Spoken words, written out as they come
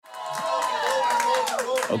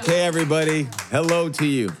Okay, everybody, hello to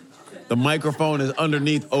you. The microphone is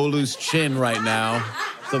underneath Olu's chin right now,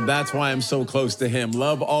 so that's why I'm so close to him.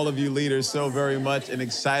 Love all of you leaders so very much and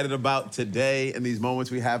excited about today and these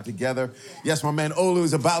moments we have together. Yes, my man Olu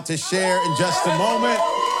is about to share in just a moment.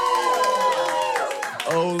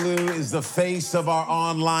 Olu is the face of our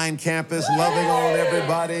online campus, loving on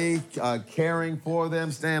everybody, caring for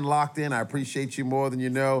them, staying locked in. I appreciate you more than you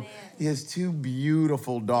know. He has two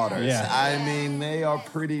beautiful daughters. Yeah. I mean, they are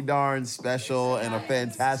pretty darn special and a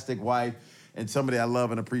fantastic wife and somebody I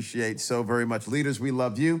love and appreciate so very much. Leaders, we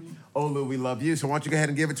love you. Olu, we love you. So why don't you go ahead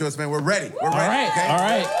and give it to us, man. We're ready. We're ready. All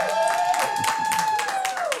right.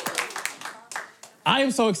 I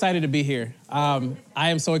am so excited to be here. I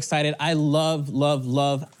am so excited. I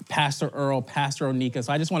love Pastor Earl, Pastor Onika.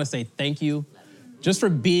 So I just want to say thank you just for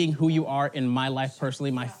being who you are in my life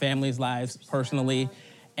personally, my family's lives personally,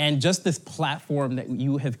 and just this platform that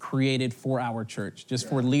you have created for our church, just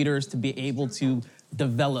for leaders to be able to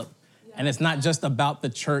develop. And it's not just about the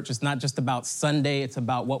church. It's not just about Sunday. It's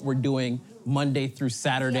about what we're doing Monday through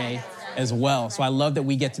Saturday as well. So I love that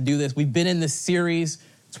we get to do this. We've been in this series,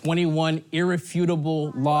 21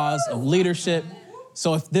 Irrefutable Laws of Leadership.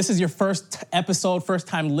 So if this is your first episode, first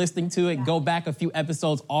time listening to it, go back a few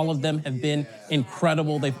episodes. All of them have been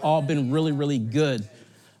incredible. They've all been really, really good.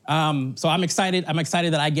 So I'm excited. I'm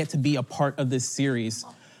excited that I get to be a part of this series.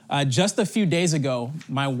 Just a few days ago,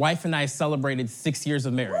 my wife and I celebrated 6 years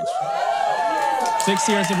of marriage. 6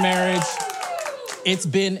 years of marriage. It's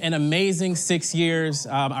been an amazing 6 years.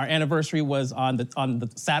 Our anniversary was on the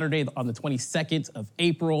Saturday, on the 22nd of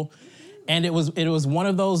April. And it was one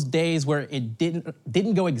of those days where it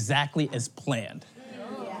didn't go exactly as planned.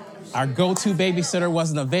 Our go-to babysitter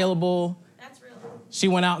wasn't available. She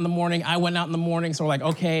went out in the morning, I went out in the morning. So we're like,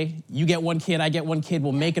 okay, you get one kid, I get one kid,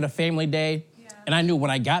 we'll make it a family day. And I knew when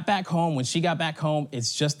I got back home, when she got back home,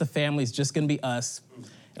 it's just the family, it's just gonna be us.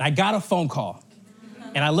 And I got a phone call.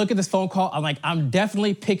 And I look at this phone call, I'm like, I'm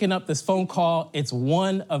definitely picking up this phone call. It's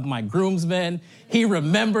one of my groomsmen. He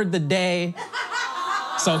remembered the day.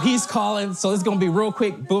 So he's calling, so it's gonna be real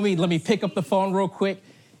quick. Boomy, let me pick up the phone real quick.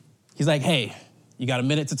 He's like, hey, you got a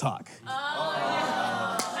minute to talk.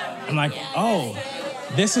 I'm like, oh,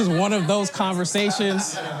 this is one of those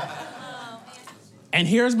conversations. And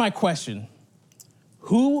here's my question.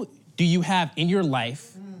 Who do you have in your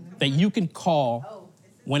life that you can call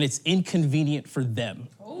when it's inconvenient for them?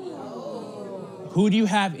 Who do you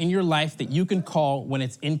have in your life that you can call when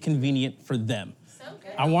it's inconvenient for them?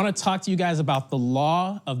 I want to talk to you guys about the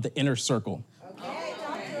law of the inner circle.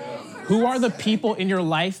 Who are the people in your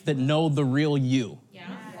life that know the real you?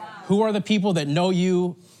 Who are the people that know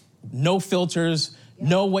you, no filters,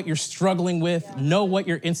 know what you're struggling with, know what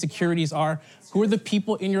your insecurities are? Who are the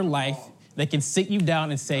people in your life that can sit you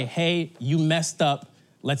down and say, hey, you messed up,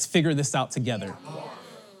 let's figure this out together?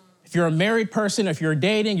 If you're a married person, if you're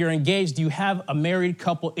dating, you're engaged, do you have a married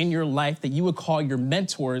couple in your life that you would call your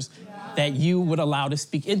mentors that you would allow to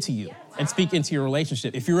speak into you and speak into your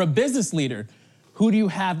relationship? If you're a business leader, who do you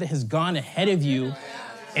have that has gone ahead of you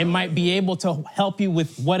and might be able to help you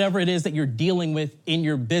with whatever it is that you're dealing with in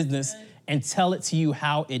your business and tell it to you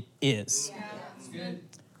how it is?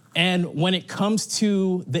 And when it comes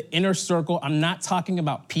to the inner circle, I'm not talking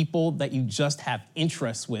about people that you just have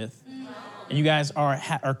interests with. And you guys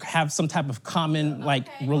have some type of common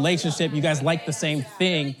relationship. You guys like the same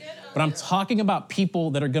thing, but I'm talking about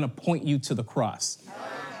people that are gonna point you to the cross.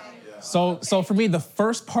 So for me, the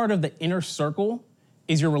first part of the inner circle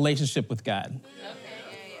is your relationship with God.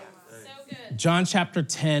 John chapter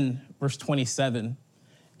 10, verse 27,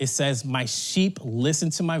 it says, my sheep listen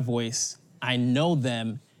to my voice, I know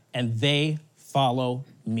them, and they follow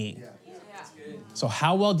me. So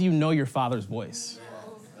how well do you know your Father's voice?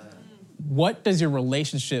 What does your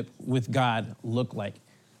relationship with God look like?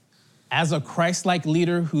 As a Christ-like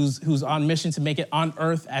leader who's on mission to make it on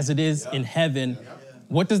earth as it is in heaven,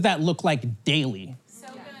 what does that look like daily?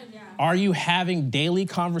 Are you having daily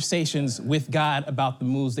conversations with God about the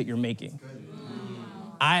moves that you're making?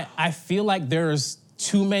 I feel like there's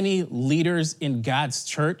too many leaders in God's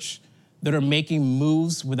church that are making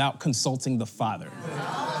moves without consulting the Father.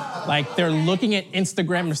 Like they're looking at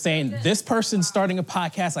Instagram and saying, this person's starting a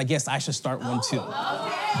podcast, I guess I should start one too.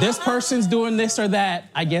 This person's doing this or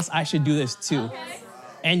that, I guess I should do this too.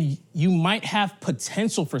 And you might have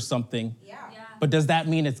potential for something, but does that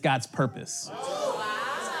mean it's God's purpose?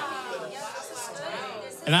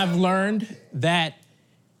 And I've learned that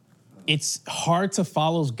it's hard to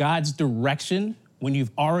follow God's direction when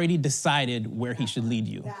you've already decided where he should lead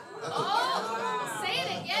you.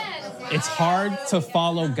 It's hard to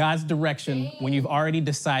follow God's direction when you've already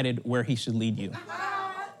decided where he should lead you.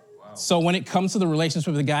 So when it comes to the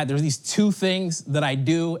relationship with God, there's these two things that I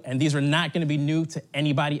do, and these are not going to be new to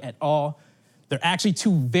anybody at all. They're actually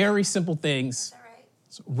two very simple things.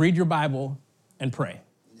 So read your Bible and pray.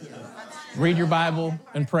 Read your Bible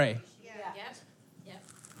and pray.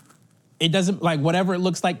 It doesn't, like, whatever it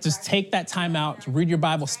looks like, just take that time out to read your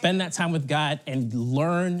Bible, spend that time with God, and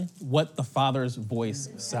learn what the Father's voice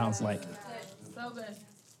sounds like.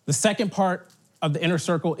 The second part of the inner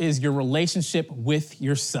circle is your relationship with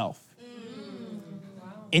yourself.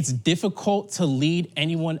 It's difficult to lead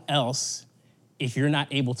anyone else if you're not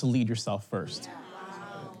able to lead yourself first.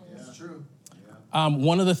 That's true.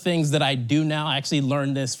 One of the things that I do now, I actually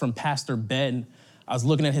learned this from Pastor Ben. I was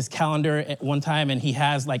looking at his calendar at one time, and he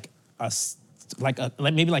has maybe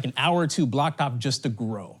an hour or two blocked off just to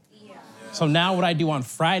grow. Yeah. So now what I do on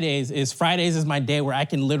Fridays is my day where I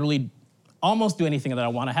can literally almost do anything that I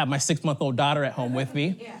want. I have my 6-month-old daughter at home with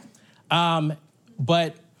me. Yeah.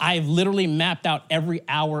 But I've literally mapped out every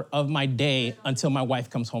hour of my day until my wife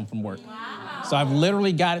comes home from work. Wow. So I've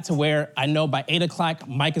literally got it to where I know by 8 o'clock,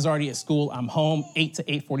 Mike is already at school. I'm home 8 to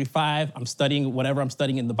 8:45. I'm studying whatever I'm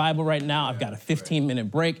studying in the Bible right now. I've got a 15-minute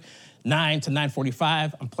break. 9 to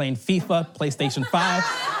 9:45, I'm playing FIFA, PlayStation 5.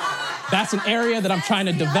 That's an area that I'm trying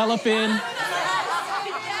to develop in.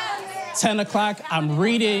 10 o'clock, I'm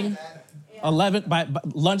reading. 11, by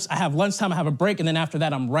lunch, I have lunchtime, I have a break, and then after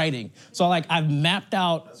that, I'm writing. So I've mapped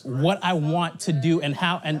out what I want to do and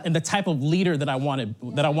how, and the type of leader that I want to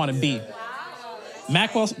be.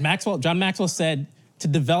 John Maxwell said, to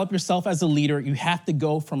develop yourself as a leader, you have to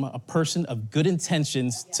go from a person of good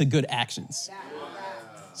intentions to good actions.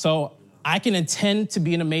 So I can intend to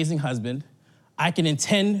be an amazing husband. I can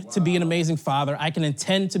intend to be an amazing father. I can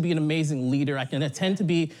intend to be an amazing leader. I can intend to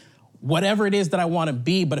be whatever it is that I want to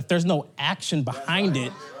be, but if there's no action behind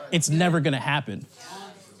it, it's never going to happen.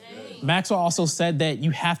 Maxwell also said that you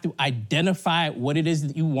have to identify what it is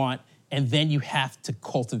that you want, and then you have to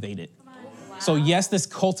cultivate it. So yes, this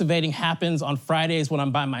cultivating happens on Fridays when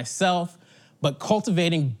I'm by myself, but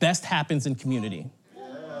cultivating best happens in community.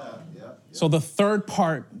 So the third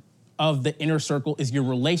part of the inner circle is your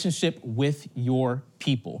relationship with your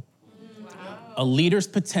people. A leader's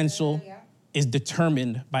potential is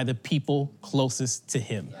determined by the people closest to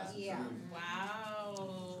him.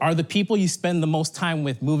 Are the people you spend the most time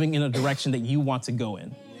with moving in a direction that you want to go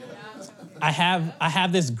in? I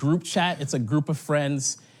have this group chat. It's a group of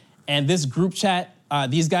friends. And this group chat,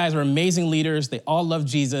 these guys are amazing leaders. They all love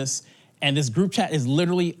Jesus. And this group chat is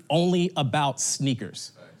literally only about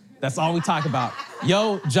sneakers. That's all we talk about.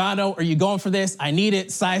 Yo, Jono, are you going for this? I need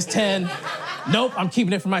it, size 10. Nope, I'm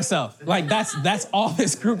keeping it for myself. Like, that's all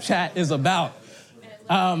this group chat is about.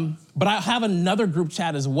 But I have another group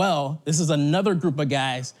chat as well. This is another group of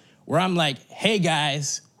guys where I'm like, hey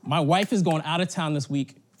guys, my wife is going out of town this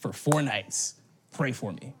week for 4 nights. Pray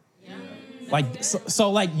for me. Yeah. Like,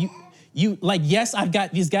 so like you like, yes, I've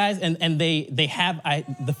got these guys and they have,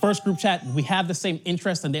 the first group chat, we have the same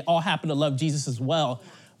interests and they all happen to love Jesus as well.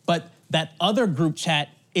 But that other group chat,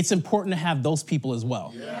 it's important to have those people as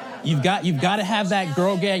well. Yeah. You've got to have that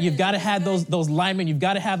girl gang. You've got to have those linemen. You've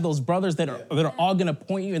got to have those brothers that are all going to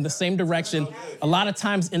point you in the same direction. A lot of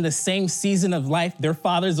times in the same season of life, they're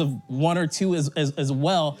fathers of 1 or 2 as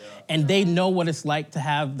well, and they know what it's like to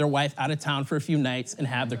have their wife out of town for a few nights and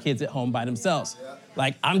have their kids at home by themselves.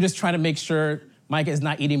 Like, I'm just trying to make sure Micah is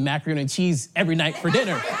not eating macaroni and cheese every night for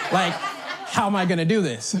dinner. Like, how am I going to do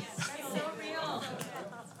this?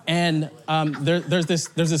 And there's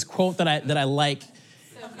this quote that I like.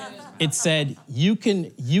 It said, you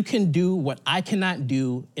can do what I cannot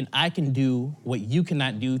do, and I can do what you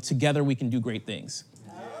cannot do. Together we can do great things.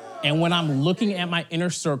 And when I'm looking at my inner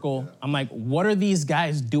circle, I'm like, what are these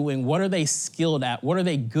guys doing? What are they skilled at? What are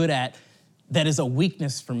they good at that is a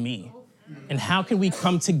weakness for me? And how can we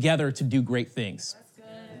come together to do great things?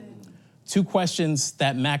 2 questions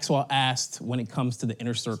that Maxwell asked when it comes to the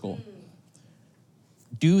inner circle.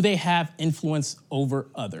 Do they have influence over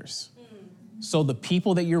others? So the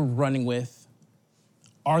people that you're running with,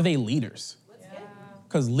 are they leaders?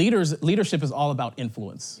 Because leadership is all about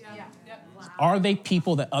influence. Are they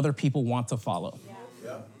people that other people want to follow?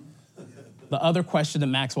 The other question that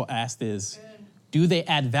Maxwell asked is, do they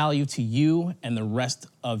add value to you and the rest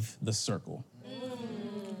of the circle?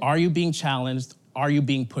 Are you being challenged? Are you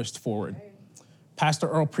being pushed forward? Pastor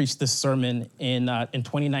Earl preached this sermon in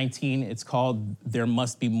 2019. It's called There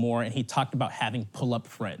Must Be More, and he talked about having pull-up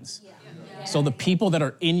friends. So the people that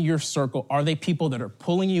are in your circle, are they people that are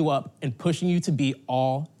pulling you up and pushing you to be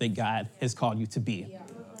all that God has called you to be?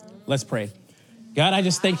 Let's pray. God, I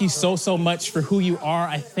just thank you so much for who you are.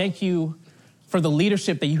 I thank you for the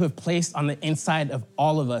leadership that you have placed on the inside of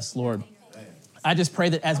all of us, Lord. I just pray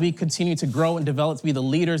that as we continue to grow and develop to be the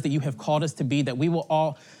leaders that you have called us to be, that we will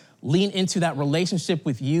all lean into that relationship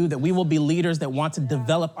with you, that we will be leaders that want to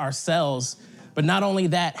develop ourselves, but not only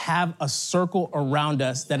that, have a circle around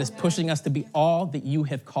us that is pushing us to be all that you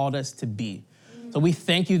have called us to be. So we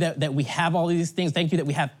thank you that we have all of these things. Thank you that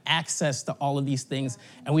we have access to all of these things.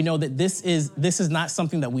 And we know that this is not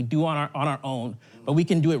something that we do on our own, but we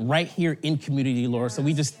can do it right here in community, Lord. So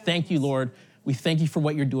we just thank you, Lord. We thank you for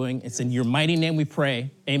what you're doing. It's in your mighty name we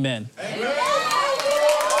pray. Amen. Amen.